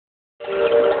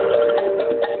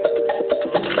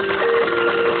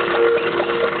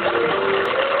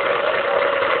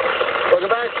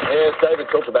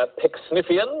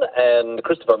sniffian, and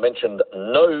Christopher mentioned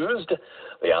nosed.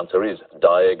 The answer is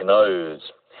diagnose.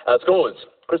 Scores,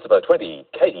 Christopher 20,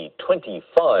 Katie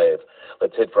 25.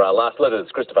 Let's head for our last letters.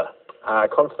 Christopher.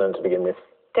 Consonant to begin with.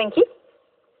 Thank you.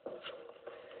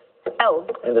 L.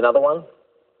 And another one.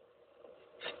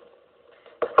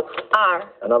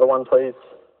 R. Another one, please.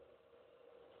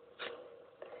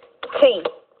 T.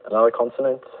 Another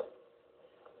consonant.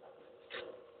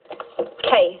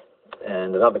 K.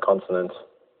 And another consonant.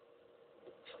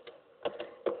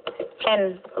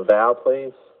 N. A vowel,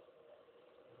 please.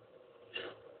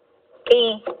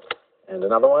 E. And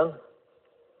another one.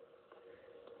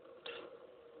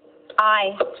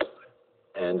 I.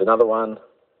 And another one.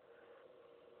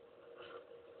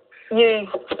 U.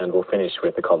 And we'll finish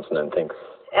with the consonant, thanks.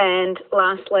 And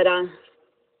last letter,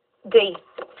 D.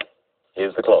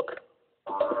 Here's the clock.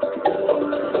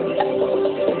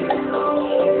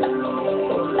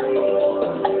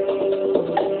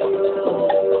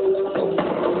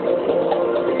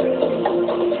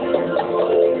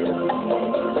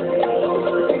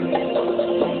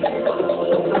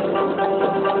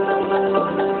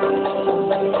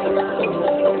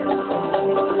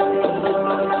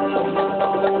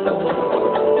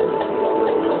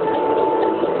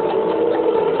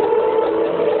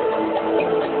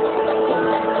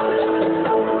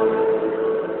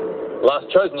 Last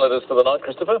chosen letters for the night,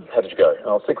 Christopher. How did you go?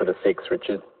 I'll stick with a 6,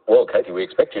 Richard. Well, Katie, we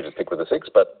expect you to stick with a 6,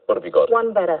 but what have you got?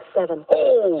 One better, 7.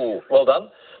 Oh, well done.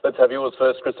 Let's have yours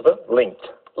first, Christopher. Linked.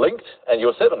 Linked, and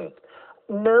your 7.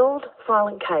 Knurled,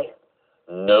 silent K.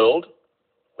 Knurled,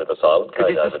 with a silent K, Could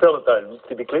you just David. spell it though,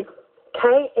 to be clear?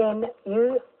 Knurled.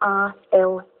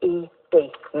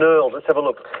 Knurled. Let's have a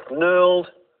look. Knurled.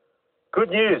 Good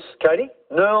news, Katie.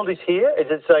 Knurled is here.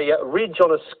 It's a ridge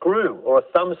on a screw or a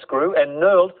thumb screw, and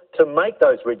knurled, to make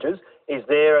those ridges, is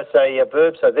there as a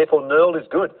verb, so therefore knurled is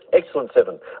good. Excellent,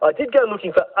 7. I did go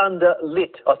looking for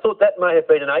underlit. I thought that may have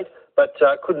been an 8, but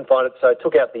couldn't find it, so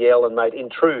took out the L and made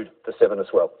intrude the 7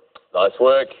 as well. Nice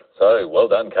work. So, well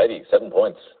done, Katie. 7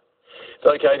 points.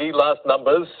 So, Katie, last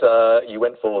numbers. You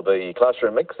went for the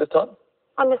classroom mix this time?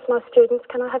 I miss my students.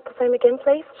 Can I have the same again,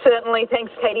 please? Certainly.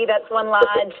 Thanks, Katie. That's 1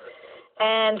 large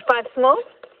and 5 small.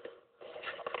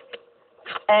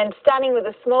 And starting with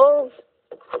the smalls,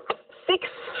 6,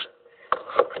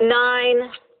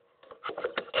 9,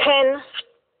 10,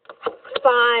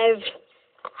 5,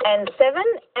 and 7.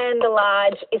 And the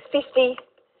large is 50.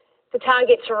 The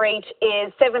target to reach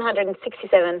is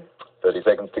 767. 30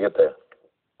 seconds to get there.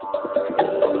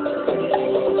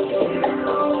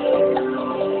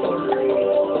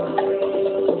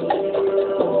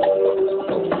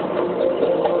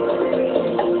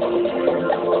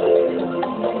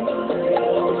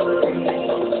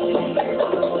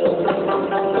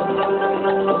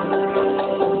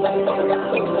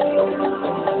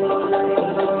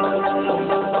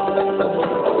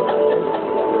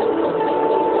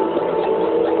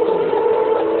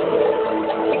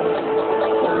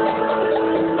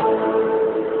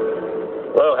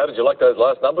 Well, how did you like those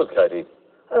last numbers, Katie?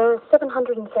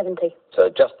 770. So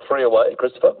just 3 away,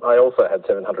 Christopher. I also had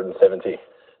 770.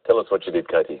 Tell us what you did,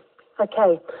 Katie.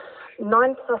 Okay.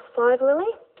 9 plus 5, Lily?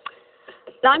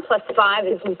 9 plus 5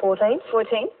 is 14.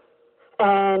 14.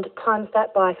 And times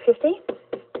that by 50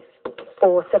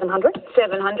 for 700.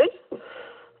 700.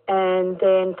 And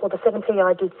then for the 70,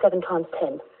 I did 7 times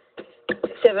 10.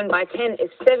 7 by 10 is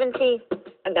 70.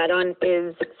 And that on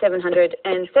is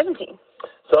 770.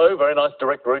 So, very nice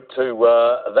direct route to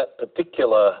that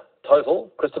particular total.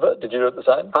 Christopher, did you do it the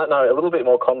same? No, a little bit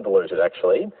more convoluted,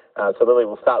 actually. So, Lily,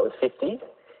 we'll start with 50.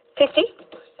 50.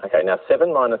 Okay, now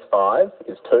 7 minus 5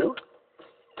 is 2.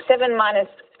 7 minus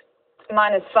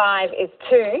 5 is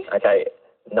 2. Okay,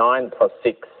 9 plus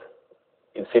 6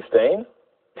 is 15.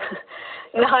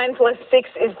 9 plus 6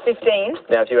 is 15.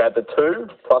 Now, if you add the 2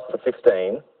 plus the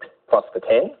 15 plus the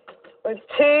 10... It's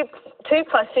 2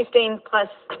 plus 15 plus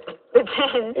the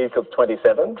 10. equals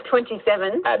 27.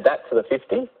 27. Add that to the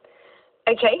 50.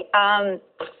 Okay,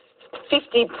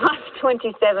 50 plus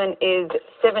 27 is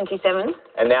 77.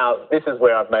 And now, this is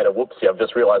where I've made a whoopsie. I've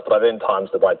just realised that I then times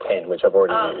it by 10, which I've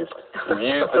already used. You've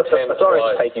used the 10 Sorry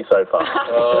twice. to take you so far.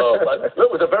 Oh, but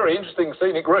it was a very interesting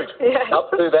scenic route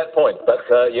up to that point. But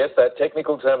yes, that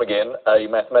technical term again, a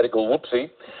mathematical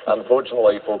whoopsie,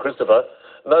 unfortunately for Christopher.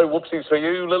 No whoopsies for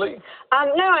you, Lily?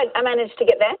 No, I managed to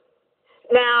get there.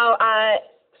 Now,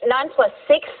 9 plus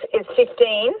 6 is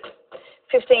 15.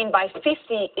 15 by 50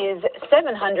 is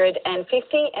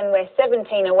 750, and we're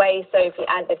 17 away, so if you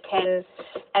add the 10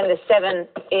 and the 7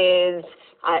 is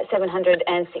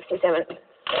 767.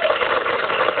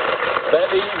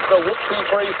 That is the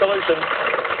whoopsie-free solution.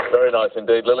 Very nice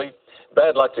indeed, Lily.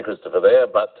 Bad luck to Christopher there,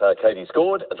 but Katie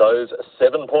scored those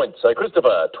 7 points. So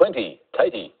Christopher, 20,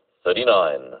 Katie,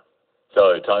 39.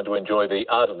 So time to enjoy the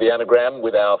art of the anagram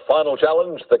with our final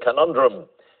challenge, the conundrum.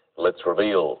 Let's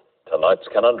reveal tonight's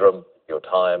conundrum. Your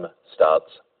time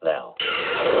starts now.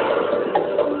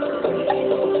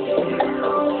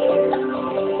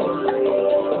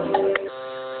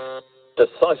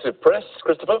 Decisive press,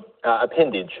 Christopher.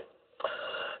 Appendage.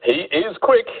 He is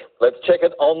quick. Let's check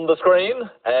it on the screen.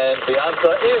 And the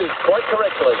answer is quite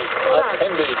correctly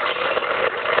appendage.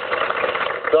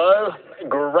 So,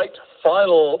 great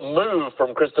final move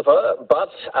from Christopher, but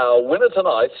our winner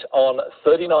tonight on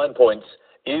 39 points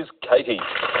is Katie.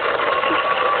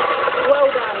 Well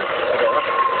done.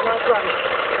 Nice one.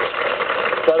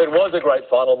 So it was a great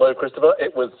final move, Christopher.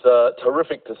 It was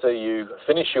terrific to see you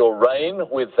finish your reign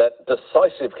with that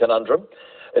decisive conundrum.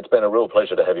 It's been a real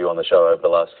pleasure to have you on the show over the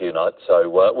last few nights.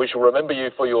 So we shall remember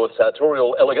you for your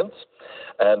sartorial elegance,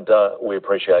 and we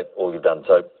appreciate all you've done.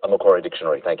 So a Macquarie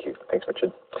Dictionary, thank you. Thanks,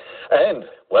 Richard. And,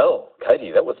 well,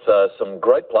 Katie, that was some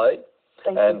great play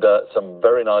and some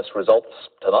very nice results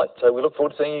tonight. So we look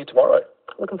forward to seeing you tomorrow.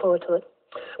 Looking forward to it.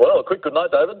 Well, a quick good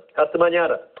night, David. Hasta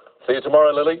mañana. See you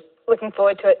tomorrow, Lily. Looking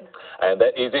forward to it. And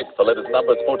that is it for Letters and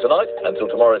Numbers for tonight. Until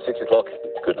tomorrow, 6 o'clock.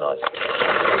 Good night.